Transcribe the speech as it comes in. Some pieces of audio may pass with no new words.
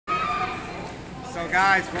So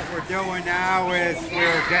guys, what we're doing now is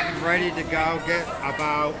we're getting ready to go get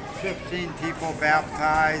about 15 people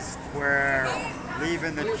baptized. We're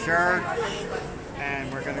leaving the church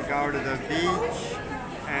and we're going to go to the beach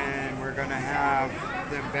and we're going to have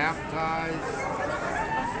them baptized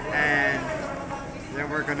and then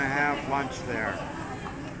we're going to have lunch there.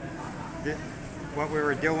 What we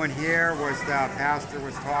were doing here was the pastor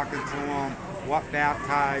was talking to them what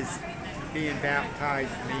being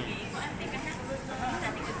baptized means.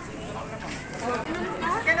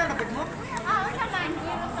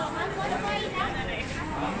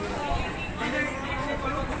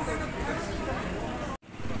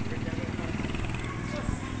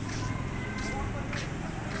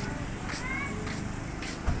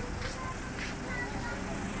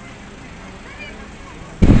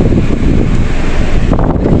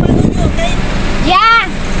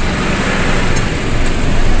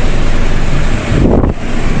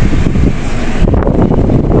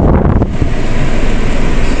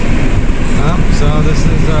 So this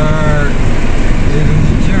is our leaving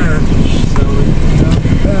the church, so we can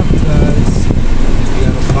get baptized. We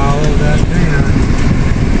gotta follow that man.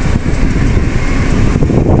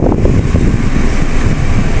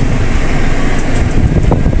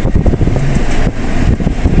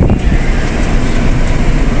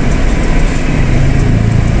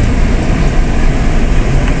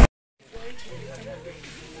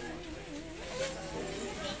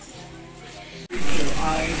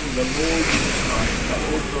 The Lord Jesus Christ, the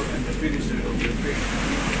author and the finisher of your faith.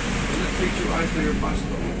 Do not fix your eyes to your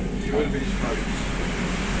pastor, you will be discouraged.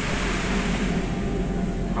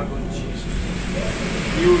 Hug on Jesus.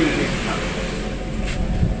 You will be happy.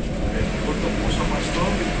 Kung po sa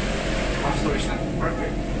pastor is not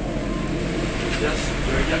perfect.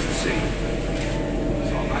 They're just the same.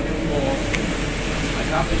 So ang akin po, I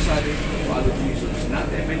have decided to follow Jesus,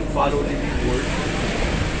 not even follow any word.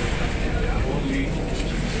 Only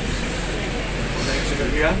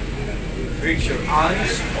fix your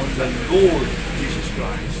eyes on the Lord Jesus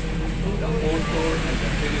Christ, the author and the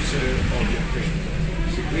finisher of your faith.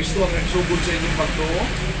 Si Kristo ang nagsugod sa inyong pagtuo,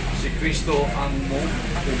 si Kristo ang mong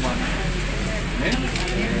Amen?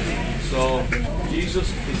 So, Jesus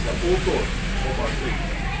is the author of our faith.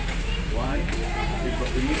 Why?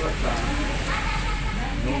 Because when you are done,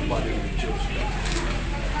 nobody will choose God.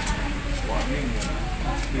 Warning mo,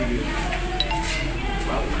 really,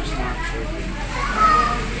 God is not perfect.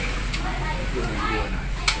 But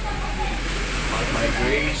by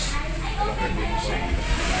grace, we are being saved.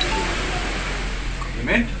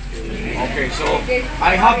 Amen? Okay, so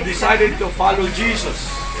I have decided to follow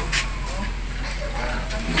Jesus.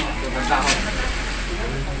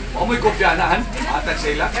 O may kopyanan? Atag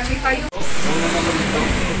sila?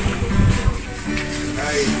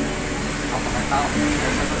 Ay, kapakatao.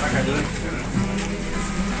 Kaya sa tagadun.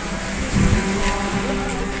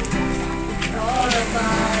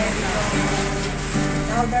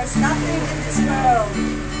 No, there's nothing in this world.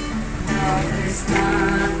 No, there's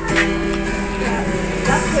nothing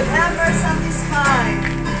that could ever satisfy.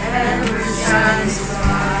 Ever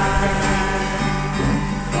satisfy.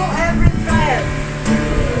 Through every thread,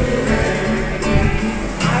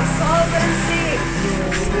 our soul will sing.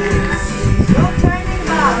 No turning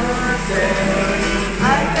back.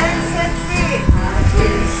 I've been set free.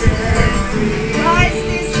 Christ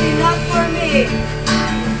is enough for me.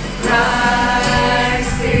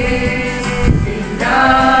 Christ is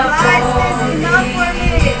enough for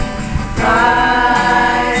me.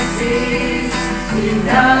 Christ is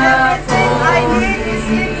enough for me. Everything I need is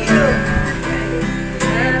in you.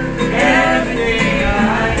 Everything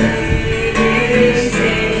I need is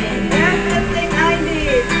in you. Everything I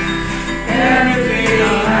need.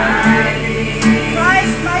 Everything I need.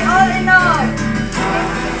 Christ, my all in all.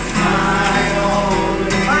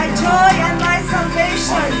 My joy and my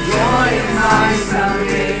salvation. Joy and my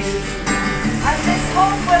salvation. And this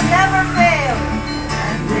hope will never fail.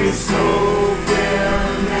 And this hope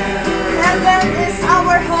will never fail. Heaven is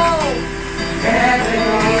our home. Heaven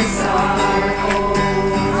is our home.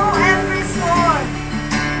 Through every storm.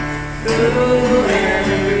 Through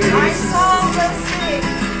every storm. My soul will sing.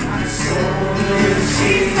 My soul will sing.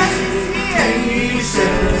 Jesus is here.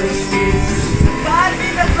 Jesus is here. God be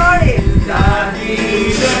the glory. God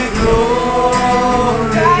be the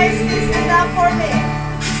glory. Christ is enough for me.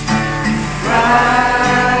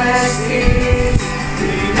 Christ is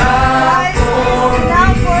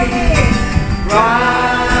enough for me.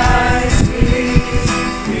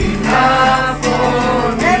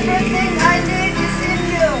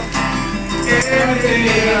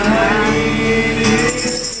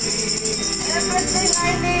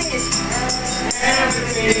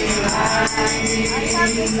 No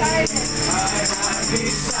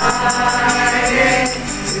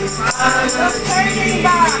turning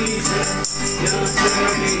back. No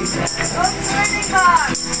turning back.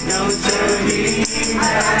 No turning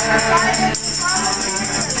back.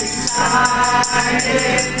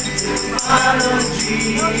 Decided to follow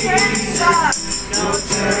Jesus. No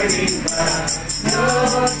turning back. No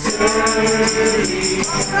turning back.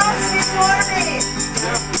 No cross before me.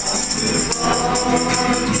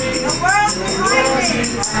 The world behind me.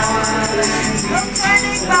 No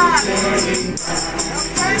turning back. No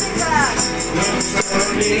turning back. No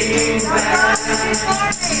cross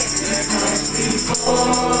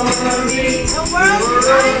before me. The world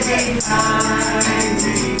behind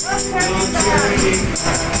me. No turning back.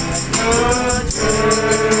 Once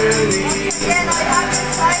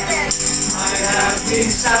again, I have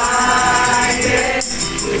decided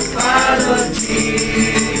to follow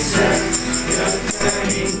Jesus. No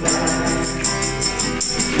turning back.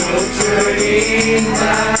 No turning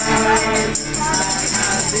back.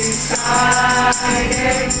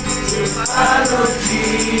 Decided to follow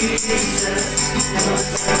Jesus. No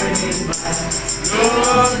turning back. No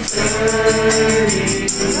turning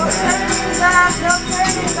back. No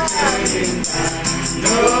turning back.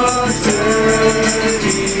 No turning back.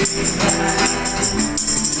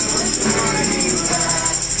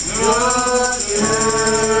 No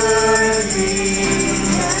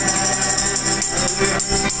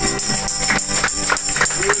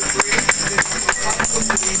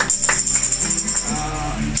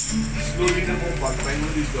slowly na mo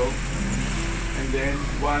pagpahingon dito, and then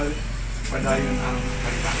while padayon ang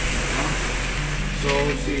kanta, no? So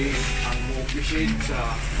ang mo-officiate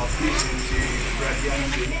sa baptism si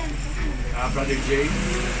Brother Jay,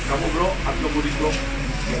 kamo bro, at mo dito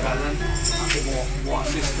kagalan ako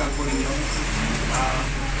mo-assist ka ko ninyo.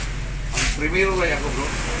 Ang primero kaya ako bro,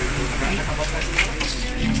 nakakapagkas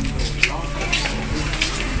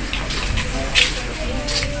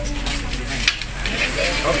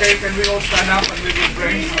okay, can we all stand up and we will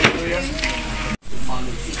pray? Hallelujah.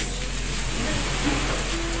 Follow Jesus.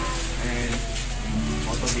 And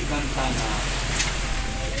autodikanta na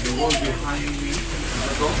the world behind me.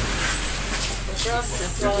 Ano to?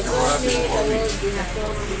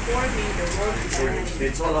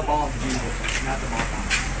 It's all about Jesus, not about us.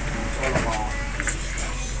 It's all about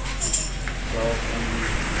so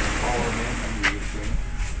empowerment and leadership.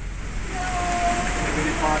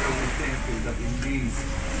 Heavenly Father, we thank you that indeed,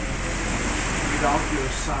 without your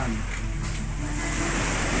Son,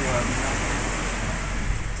 we are nothing.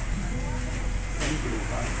 Thank you,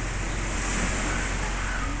 God.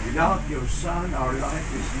 Without your Son, our life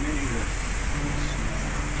is meaningless.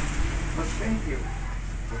 But thank you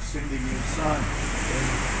for sending your Son,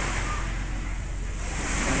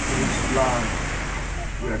 and through his blood,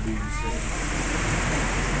 we are being saved.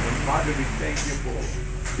 And Father, we thank you for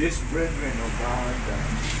this brethren of God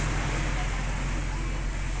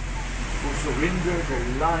who surrender their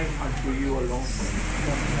life unto you alone.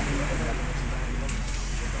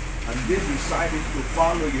 And they decided to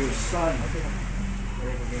follow your Son.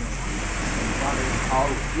 And Father,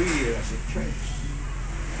 our prayer as a church,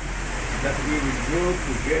 that we will grow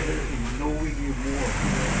together in knowing you more.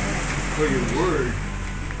 For your word,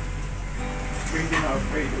 strengthen our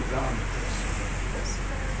faith, O God,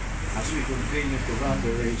 as we continue to run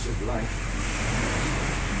the race of life.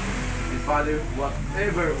 And Father,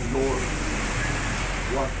 whatever, Lord,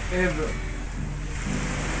 whatever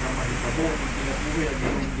na maipabong ang kinabuhi ang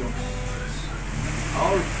iyong Diyos,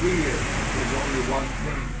 our prayer is only one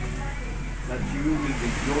thing, that you will be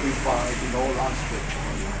glorified in all aspects of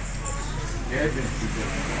our life. Heaven to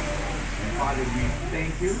God. And Father, we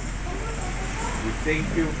thank you. We thank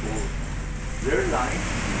you for their life.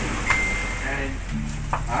 And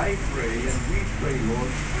I pray and we pray,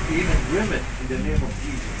 Lord, in agreement in the name of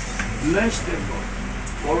Jesus. Bless them, Lord.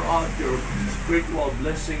 Pour out your spiritual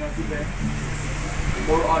blessing unto them.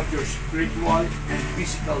 Pour out your spiritual and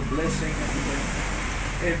physical blessing unto them.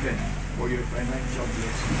 Heaven for your financial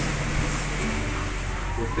blessing.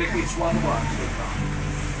 Protect each one of us, O God.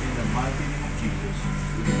 In the mighty name of Jesus,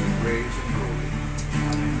 we give you praise and glory.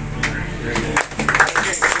 Amen.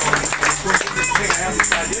 Okay, so let's continue to sing. I have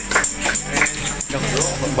decided.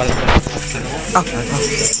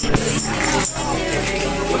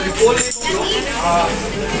 What we call it,